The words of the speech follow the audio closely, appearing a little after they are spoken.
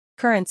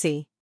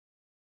Currency.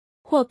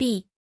 货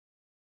币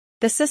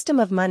The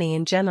system of money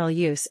in general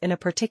use in a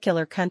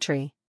particular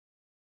country.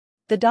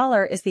 The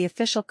dollar is the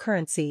official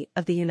currency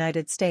of the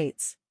United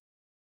States.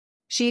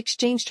 She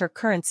exchanged her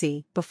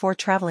currency before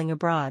traveling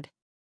abroad.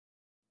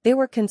 They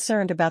were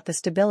concerned about the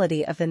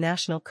stability of the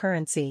national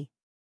currency.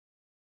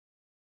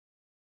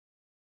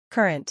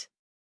 Current.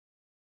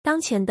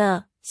 当前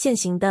的现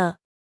行的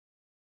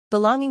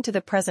Belonging to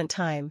the present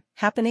time,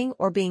 happening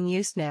or being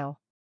used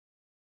now.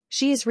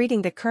 She is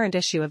reading the current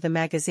issue of the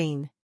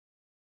magazine.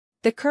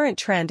 The current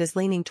trend is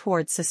leaning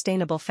towards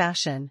sustainable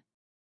fashion.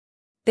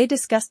 They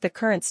discussed the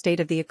current state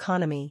of the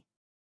economy.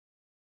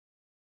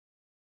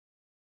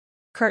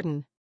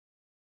 Curtain.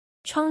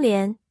 窗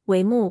帘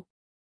帷幕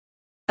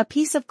A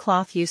piece of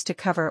cloth used to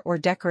cover or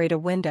decorate a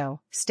window,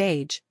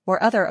 stage,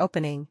 or other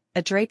opening,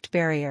 a draped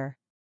barrier.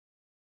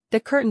 The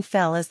curtain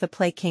fell as the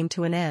play came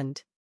to an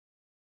end.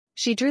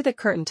 She drew the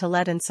curtain to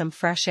let in some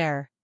fresh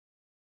air.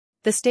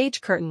 The stage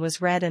curtain was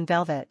red and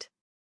velvet.